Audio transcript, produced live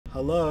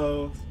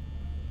Hello?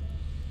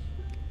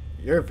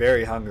 You're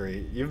very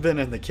hungry. You've been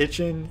in the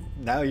kitchen.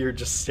 Now you're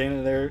just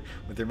standing there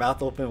with your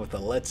mouth open with a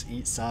let's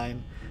eat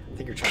sign. I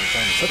think you're trying to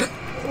tell me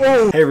something.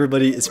 Whoa! Hey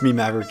everybody, it's me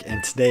Maverick,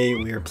 and today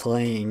we are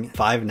playing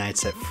Five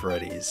Nights at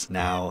Freddy's.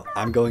 Now,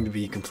 I'm going to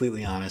be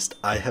completely honest,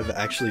 I have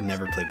actually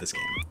never played this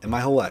game in my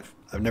whole life.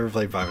 I've never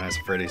played Five Nights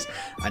at Freddy's.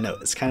 I know,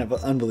 it's kind of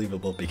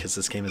unbelievable because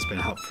this game has been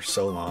out for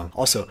so long.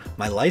 Also,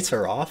 my lights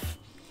are off.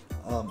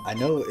 I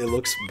know it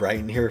looks bright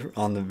in here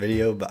on the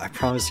video, but I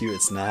promise you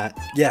it's not.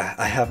 Yeah,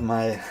 I have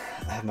my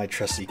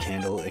trusty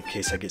candle in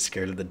case I get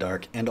scared of the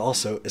dark, and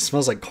also it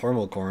smells like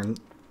caramel corn.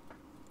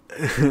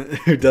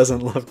 Who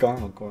doesn't love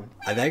caramel corn?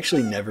 I've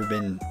actually never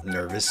been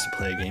nervous to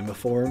play a game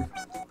before.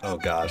 Oh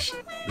gosh,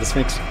 this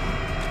makes...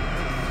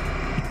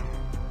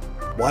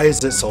 Why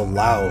is it so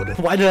loud?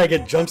 Why did I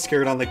get jump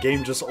scared on the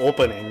game just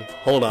opening?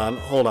 Hold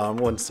on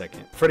 1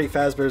 second. Freddy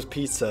Fazbear's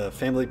Pizza,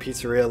 family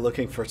pizzeria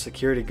looking for a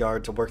security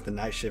guard to work the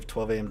night shift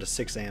 12 a.m. to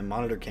 6 a.m.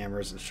 Monitor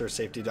cameras, ensure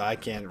safety. I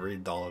can't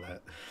read all of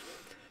that.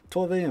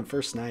 12 a.m.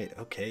 first night.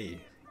 Okay,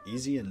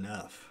 easy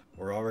enough.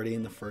 We're already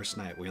in the first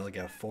night. We only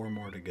got 4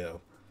 more to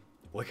go.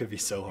 What could be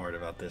so hard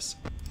about this?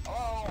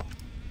 Hello?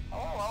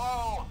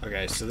 Hello?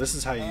 Okay, so this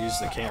is how you use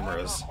the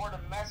cameras. I want to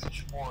record a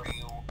message for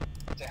you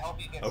to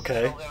help you get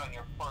Okay. settled in on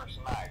your first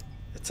night.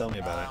 Tell me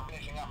about I'm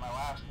finishing up my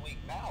last week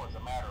now, as a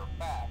matter of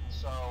fact,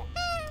 so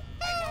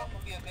I know it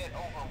can be a bit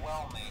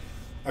overwhelming.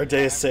 it. Our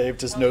day is saved,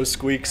 just no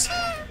squeaks.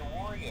 Nothing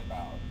to worry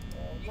about.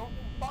 You'll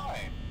be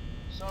fine.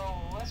 So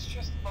let's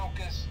just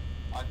focus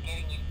on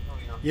getting you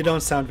through your... You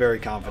don't sound very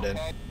confident.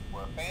 Okay?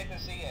 Where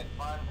fantasy and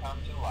fun come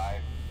to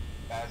life.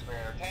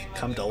 Fazbear Entertainment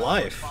Come to is not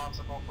life?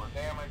 responsible for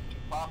damage to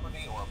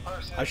property or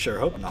person. I sure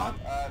hope not.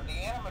 The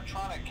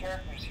animatronic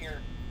characters here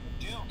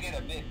do get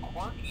a bit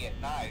quirky at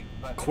night,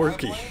 but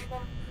Quirky? do I blame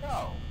them?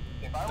 No.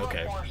 If I were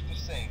Okay. forced to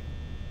sing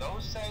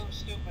those same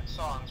stupid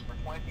songs for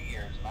 20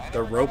 years, and I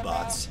They're never got a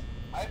robots. bath,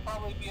 I'd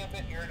probably be a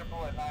bit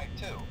irritable at night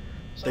too.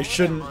 So They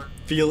shouldn't remember,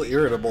 feel these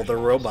irritable, they're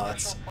characters have a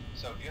robots. special-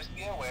 So just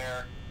be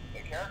aware, the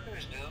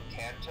characters do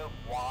tend to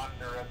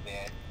wander a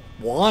bit.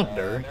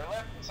 Wander? They're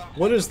left in some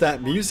What kind is of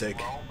that music?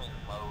 roaming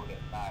mode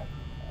at night.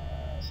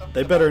 Something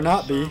They better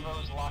about not be.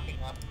 servos locking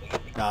up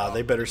the- Nah,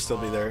 they better still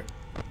be there.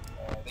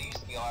 They used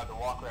to be allowed to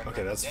walk around Okay,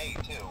 during that's the day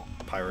too.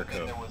 pirate Then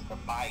code. there was the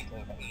bite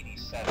of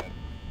 87.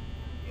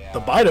 Yeah. The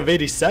bite of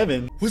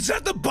 87? Was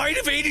that the bite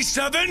of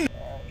 87?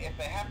 If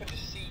they happen to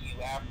see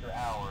you after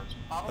hours,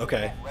 probably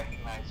Okay. won't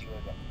recognize you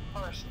as a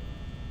person.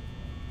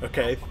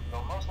 Okay.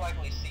 They'll most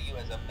likely see you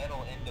as a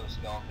metal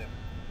endoskeleton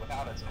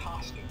without its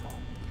costume on.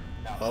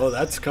 Now, Oh, since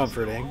that's it's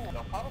comforting. cool,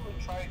 they'll probably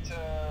try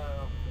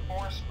to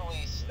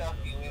forcefully stuff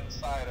you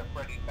inside a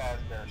Freddy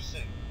Fazbear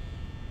suit.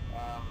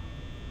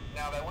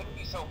 Now that wouldn't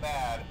be so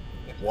bad.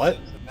 If the What?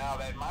 suits- Now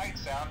that might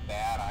sound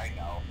bad, I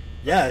know.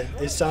 Yeah, There's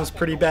really it sounds nothing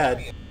pretty to bad.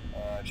 worry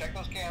about. Check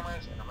those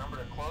cameras and remember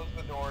to close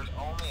the doors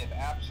only if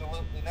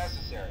absolutely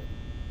necessary.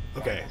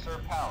 Okay.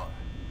 Conserve power.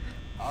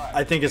 All right.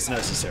 I think it's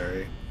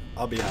necessary.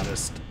 I'll be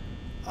honest.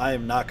 I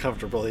am not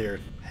comfortable here.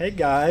 Hey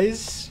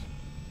guys.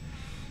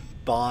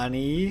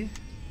 Bonnie.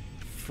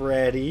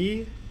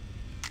 Freddy.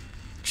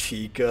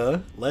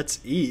 Chica. Let's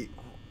eat.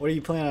 What are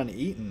you planning on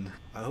eating?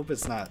 I hope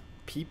it's not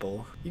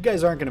people. You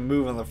guys aren't going to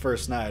move on the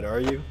first night, are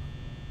you?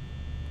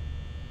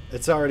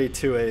 It's already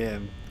 2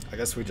 a.m. I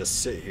guess we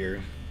just sit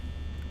here.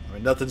 I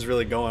mean, nothing's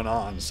really going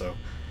on, so...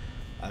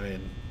 I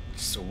mean,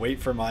 just wait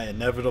for my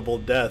inevitable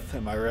death,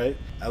 am I right?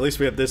 At least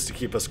we have this to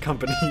keep us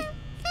company.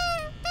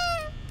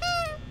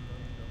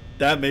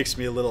 That makes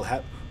me a little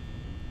happy.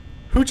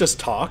 Who just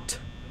talked?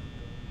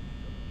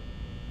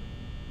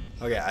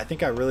 Okay, I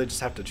think I really just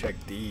have to check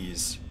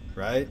these,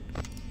 right?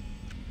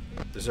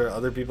 Is there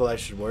other people I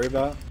should worry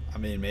about? I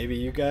mean, maybe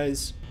you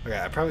guys? Okay,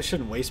 I probably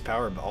shouldn't waste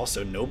power, but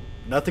also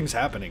nothing's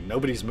happening.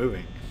 Nobody's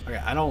moving. Okay,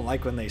 I don't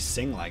like when they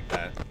sing like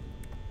that.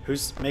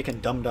 Who's making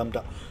dum dum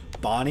dum?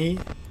 Bonnie?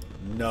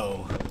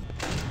 No.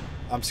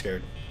 I'm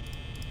scared.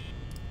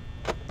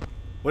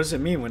 What does it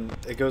mean when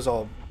it goes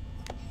all...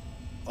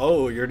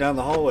 Oh, you're down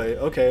the hallway.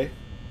 Okay.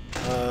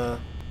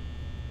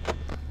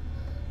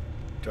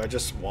 Do I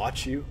just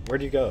watch you?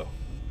 Where'd you go?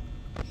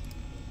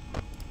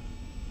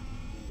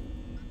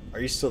 Are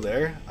you still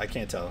there? I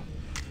can't tell.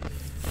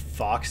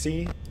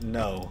 Foxy?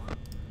 No.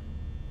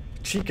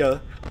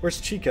 Chica? Where's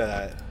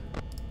Chica at?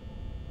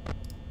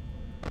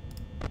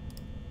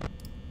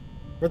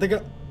 Where'd they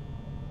go?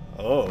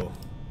 Oh.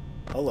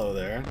 Hello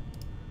there.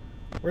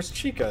 Where's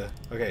Chica?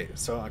 Okay,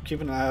 so I'm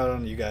keeping an eye out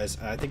on you guys,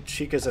 and I think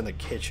Chica's in the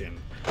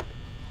kitchen.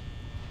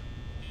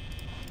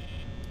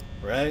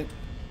 Right?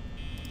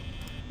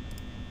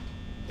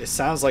 It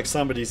sounds like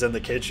somebody's in the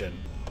kitchen.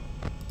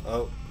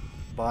 Oh,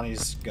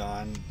 Bonnie's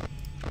gone.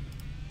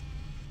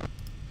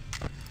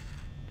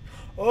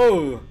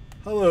 Oh,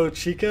 hello,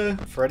 Chica.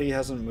 Freddy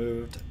hasn't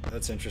moved.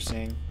 That's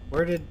interesting.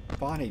 Where did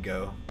Bonnie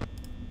go?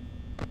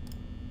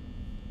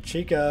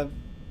 Chica,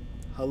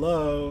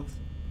 hello.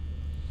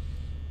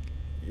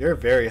 You're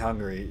very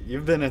hungry.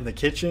 You've been in the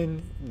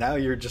kitchen. Now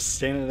you're just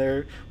standing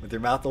there with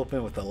your mouth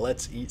open with a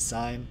let's eat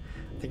sign.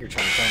 I think you're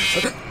trying to tell me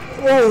something.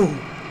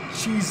 Oh,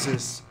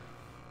 Jesus.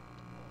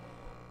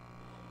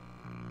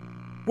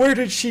 Where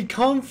did she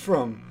come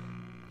from?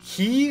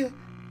 He?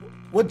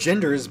 What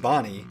gender is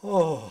Bonnie?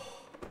 Oh.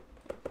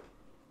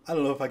 I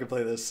don't know if I can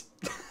play this.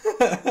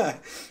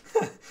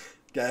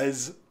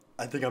 Guys,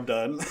 I think I'm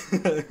done.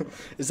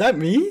 Is that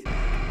me?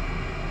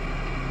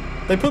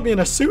 They put me in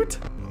a suit?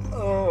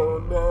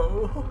 Oh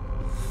no.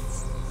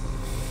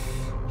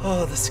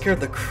 Oh, that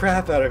scared the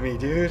crap out of me,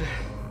 dude.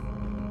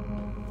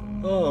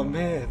 Oh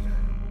man.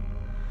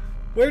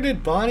 Where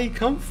did Bonnie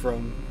come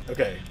from?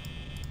 Okay.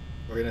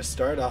 We're gonna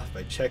start off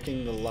by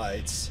checking the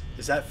lights.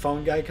 Is that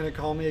phone guy gonna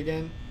call me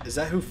again? Is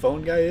that who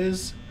phone guy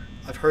is?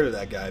 I've heard of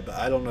that guy, but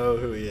I don't know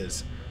who he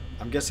is.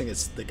 I'm guessing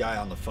it's the guy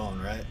on the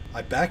phone, right?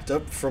 I backed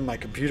up from my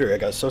computer. I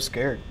got so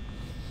scared.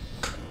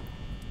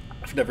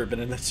 I've never been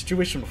in that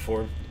situation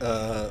before.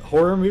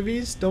 Horror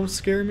movies don't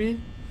scare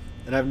me.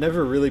 And I've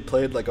never really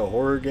played like a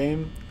horror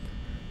game,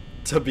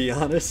 to be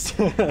honest.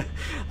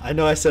 I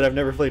know I said I've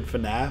never played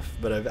FNAF,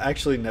 but I've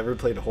actually never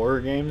played horror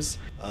games.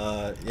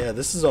 Yeah,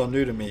 this is all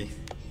new to me.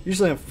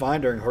 Usually I'm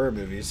fine during horror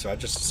movies, so I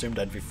just assumed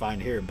I'd be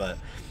fine here, but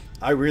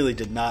I really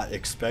did not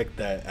expect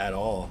that at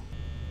all.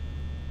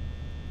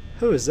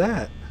 Who is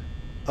that?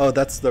 Oh,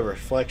 that's the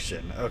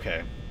reflection.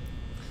 Okay.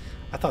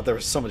 I thought there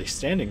was somebody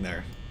standing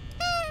there.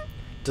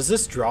 Does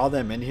this draw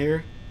them in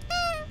here?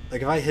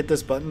 Like if I hit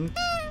this button,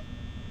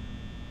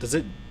 does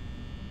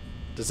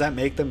that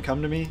make them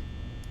come to me?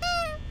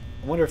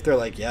 I wonder if they're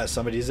like, yeah,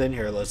 somebody's in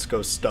here, let's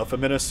go stuff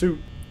him in a suit.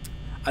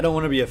 I don't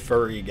want to be a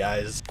furry,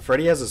 guys.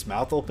 Freddy has his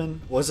mouth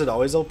open. Was it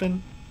always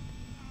open?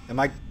 Am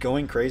I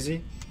going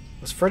crazy?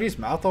 Was Freddy's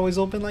mouth always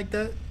open like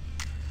that?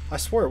 I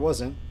swore it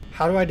wasn't.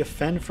 How do I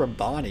defend from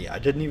Bonnie? I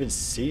didn't even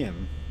see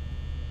him.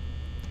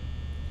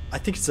 I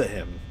think it's a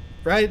him,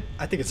 right?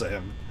 I think it's a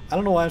him. I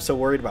don't know why I'm so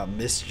worried about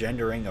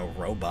misgendering a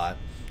robot.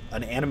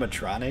 An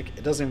animatronic?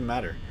 It doesn't even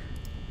matter.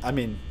 I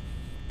mean,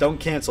 don't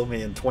cancel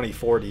me in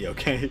 2040,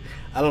 okay?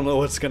 I don't know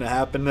what's gonna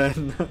happen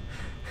then.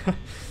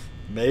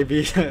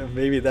 Maybe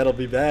that'll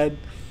be bad.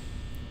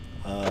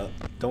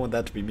 Don't want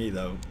that to be me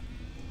though.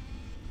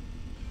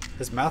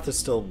 His mouth is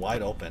still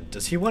wide open.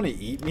 Does he want to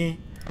eat me?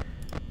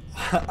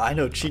 I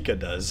know Chica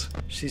does.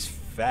 She's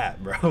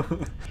fat, bro.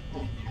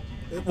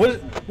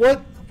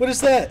 What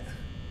is that?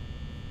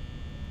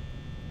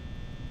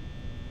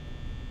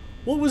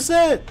 What was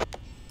that?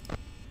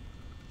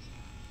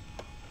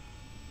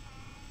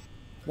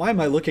 Why am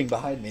I looking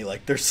behind me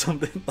like there's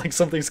something, like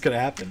something's gonna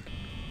happen?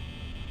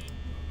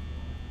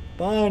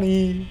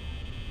 Bonnie!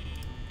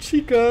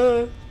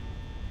 Chica!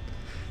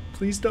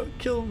 Please don't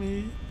kill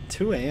me.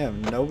 2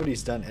 a.m.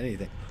 Nobody's done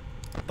anything.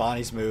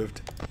 Bonnie's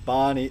moved.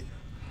 Bonnie.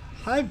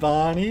 Hi,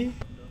 Bonnie.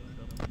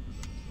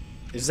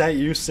 Is that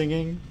you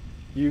singing?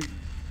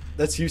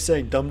 That's you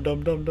saying dum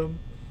dum dum dum?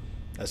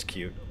 That's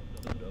cute.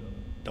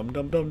 Dum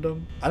dum dum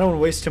dum. I don't want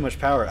to waste too much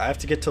power. I have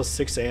to get till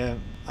 6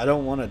 a.m. I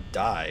don't want to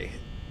die.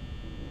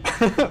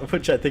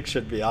 Which I think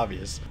should be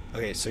obvious.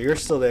 Okay, so you're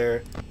still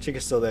there.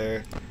 Chica's still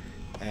there.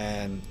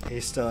 And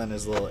he's still in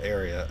his little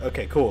area.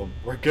 Okay, cool.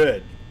 We're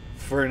good.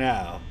 For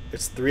now.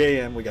 It's 3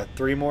 a.m. We got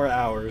 3 more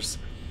hours.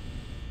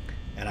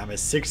 And I'm at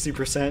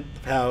 60%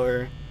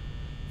 power.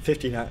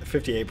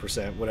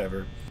 58%,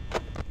 whatever.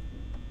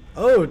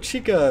 Oh,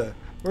 Chica!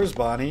 Where's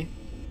Bonnie?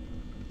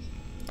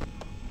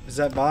 Is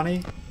that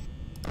Bonnie?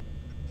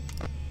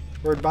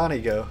 Where'd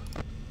Bonnie go?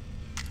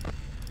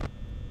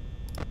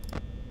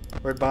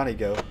 Where'd Bonnie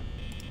go?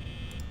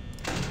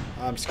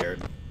 I'm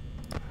scared.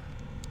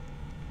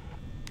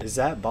 Is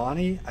that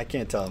Bonnie? I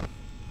can't tell.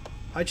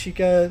 Hi,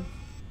 Chica.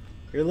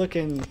 You're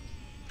looking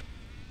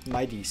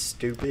mighty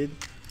stupid.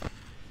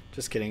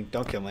 Just kidding.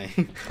 Don't kill me.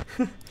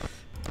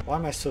 Why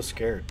am I so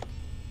scared?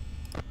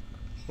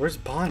 Where's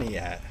Bonnie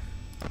at?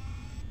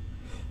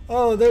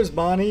 Oh, there's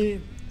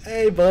Bonnie.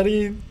 Hey,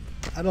 buddy.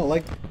 I don't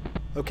like...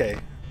 Okay.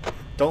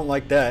 Don't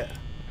like that.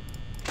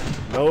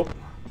 Nope.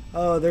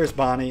 Oh, there's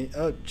Bonnie.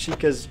 Oh,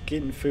 Chica's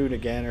getting food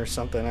again or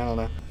something. I don't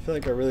know. I feel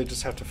like I really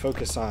just have to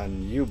focus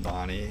on you,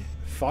 Bonnie.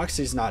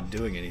 Foxy's not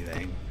doing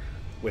anything,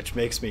 which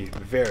makes me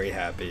very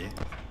happy.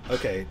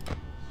 Okay.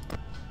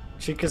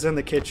 Chica's in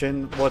the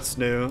kitchen. What's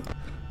new?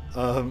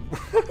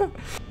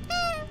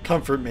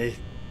 Comfort me.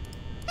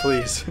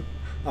 Please.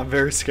 I'm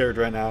very scared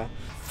right now.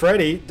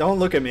 Freddy, don't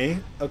look at me.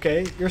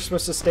 Okay? You're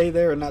supposed to stay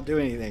there and not do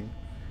anything.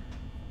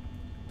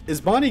 Is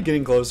Bonnie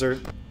getting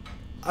closer?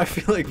 I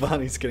feel like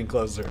Bonnie's getting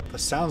closer. The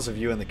sounds of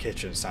you in the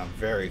kitchen sound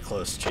very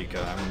close,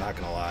 Chica. I'm not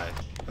gonna lie.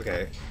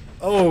 Okay.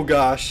 Oh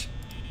gosh.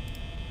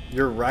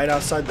 You're right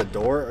outside the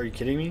door? Are you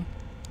kidding me?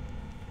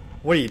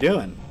 What are you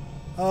doing?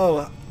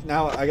 Oh,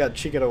 now I got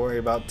Chica to worry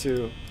about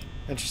too.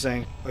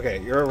 Interesting.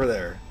 Okay, you're over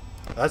there.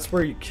 That's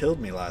where you killed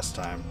me last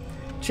time.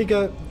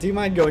 Chica, do you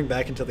mind going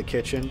back into the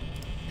kitchen?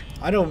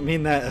 I don't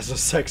mean that as a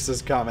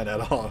sexist comment at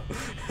all.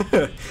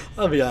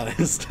 I'll be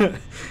honest.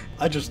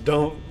 I just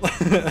don't.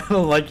 I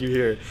don't like you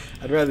here.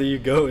 I'd rather you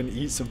go and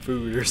eat some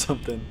food or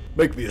something.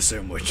 Make me a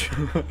sandwich.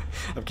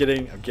 I'm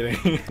kidding. I'm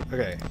kidding.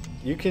 Okay,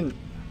 you can...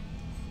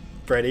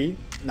 Freddy,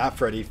 not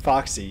Freddy,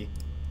 Foxy,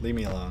 leave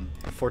me alone.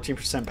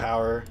 14%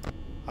 power.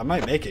 I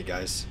might make it,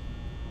 guys.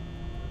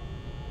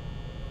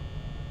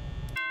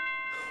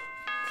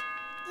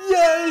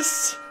 Yes!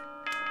 Yes!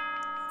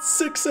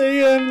 6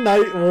 a.m.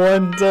 night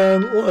 1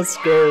 done. Let's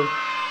go.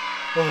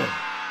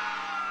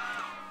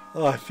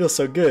 Oh, I feel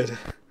so good.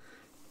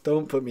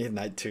 Don't put me in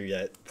night 2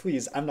 yet.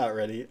 Please, I'm not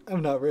ready.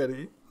 I'm not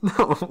ready.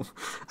 No,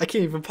 I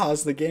can't even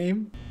pause the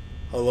game.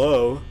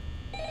 Hello?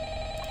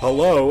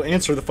 Hello?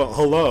 Answer the phone.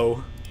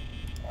 Hello?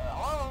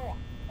 Hello?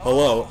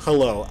 Hello?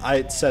 Hello?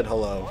 I said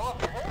hello. Well,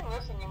 if you're hearing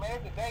this and you made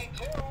it to day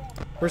 2,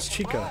 Where's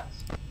Chica?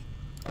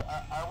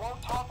 I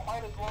won't talk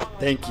quite as long this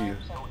Thank time, you.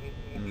 So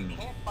if you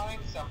can't find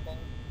something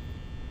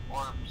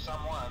or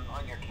someone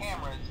on your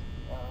cameras,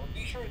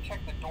 be sure to check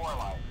the door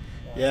light.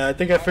 Yeah, I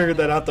think I figured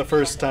that out the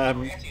first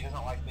time. Nancy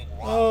doesn't like being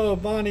watched. Oh,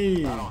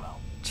 Bonnie! I don't know.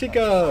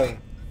 Chica!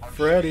 I'm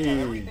Freddy! sure you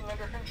got everything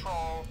under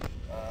control.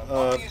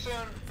 Talk to you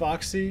soon.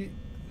 Foxy?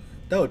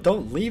 No,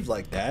 don't leave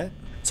like that.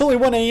 It's only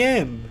 1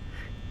 a.m.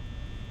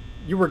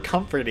 You were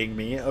comforting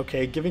me,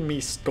 okay? Giving me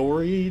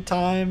story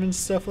time and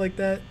stuff like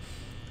that.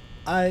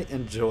 I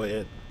enjoy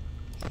it.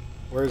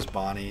 Where's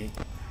Bonnie?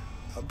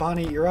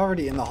 Bonnie, you're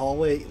already in the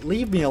hallway.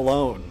 Leave me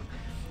alone.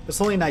 It's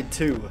only night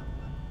 2.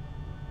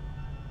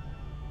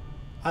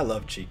 I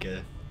love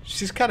Chica.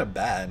 She's kind of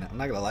bad, I'm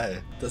not gonna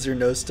lie. Does your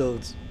nose still...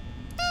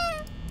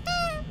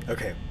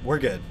 Okay, we're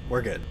good.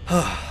 We're good.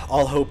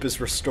 All hope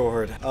is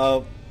restored.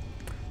 Oh,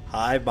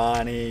 hi,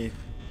 Bonnie.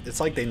 It's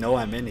like they know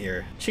I'm in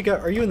here. Chica,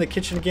 are you in the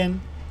kitchen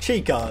again?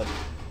 Chica!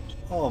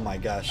 Oh my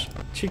gosh.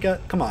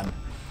 Chica, come on.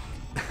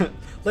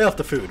 Lay off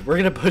the food. We're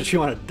gonna put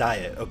you on a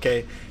diet,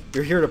 okay?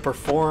 You're here to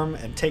perform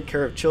and take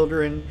care of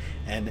children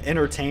and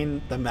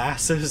entertain the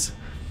masses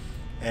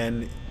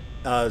and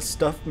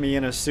stuff me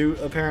in a suit,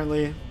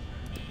 apparently.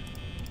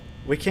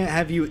 We can't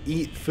have you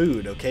eat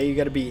food, okay? You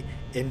gotta be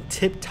in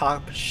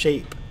tip-top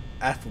shape.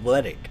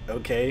 Athletic,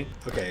 okay?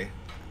 Okay.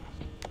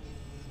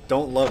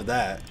 Don't love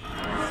that.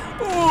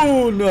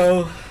 Oh,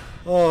 no.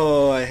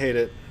 Oh, I hate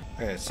it.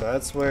 Okay, so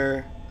that's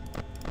where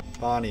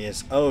Bonnie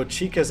is. Oh,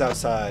 Chica's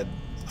outside.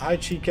 Hi,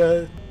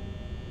 Chica.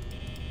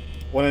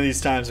 One of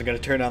these times I'm gonna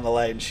turn on the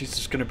light and she's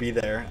just gonna be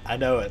there. I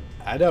know it.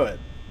 I know it.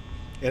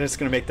 And it's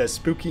gonna make that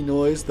spooky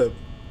noise, the...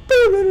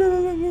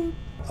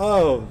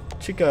 Oh,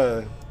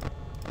 Chica.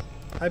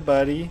 Hi,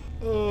 buddy.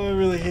 Oh, I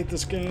really hate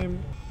this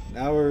game.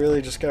 Now we're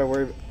really just gotta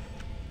worry...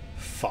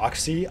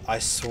 Foxy, I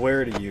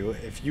swear to you,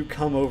 if you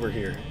come over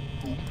here...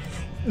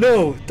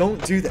 No,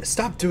 don't do that.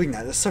 Stop doing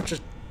that. That's such a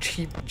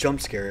cheap jump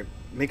scare. It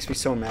makes me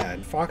so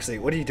mad. Foxy,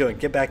 what are you doing?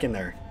 Get back in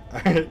there.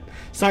 Alright?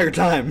 It's not your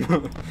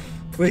time.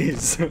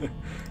 Please.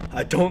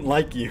 I don't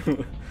like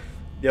you.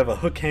 You have a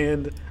hook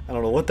hand. I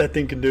don't know what that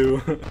thing can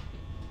do.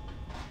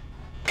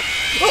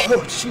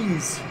 Oh,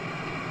 jeez.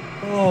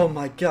 Oh,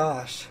 my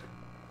gosh.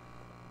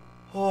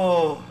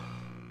 Oh.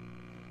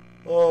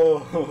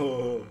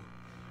 Oh.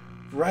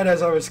 Right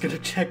as I was gonna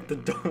check the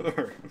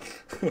door.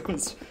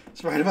 It's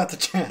right about to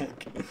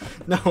check.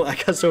 No, I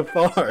got so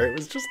far. It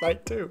was just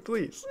night 2,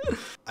 please.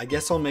 I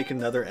guess I'll make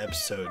another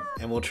episode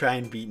and we'll try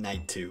and beat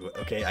night 2,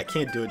 okay? I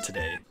can't do it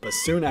today, but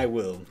soon I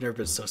will. I've never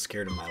been so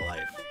scared in my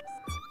life.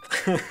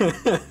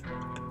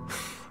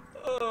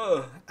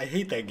 Oh, I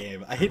hate that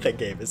game. I hate that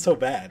game. It's so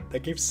bad.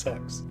 That game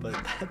sucks. But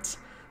that's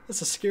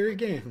a scary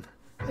game.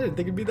 I didn't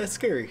think it'd be that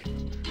scary.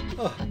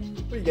 Oh,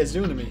 what are you guys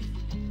doing to me?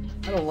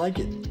 I don't like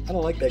it. I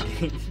don't like that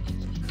game.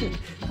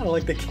 I don't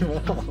like that game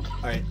at all.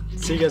 Alright,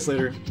 see you guys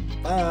later.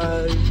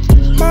 Bye.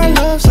 My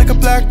love's like a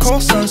black hole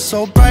sun,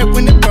 so bright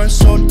when it burns,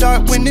 so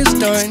dark when it's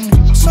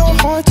done. So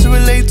hard to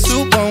relate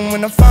to one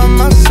when I find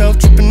myself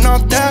tripping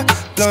off that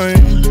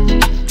blunt.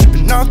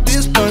 Tripping off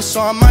this blunt,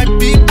 so I might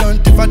be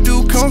blunt if I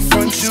do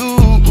confront you.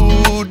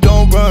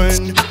 Don't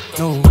run,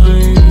 no,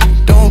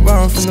 don't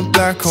run from the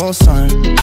black hole sun.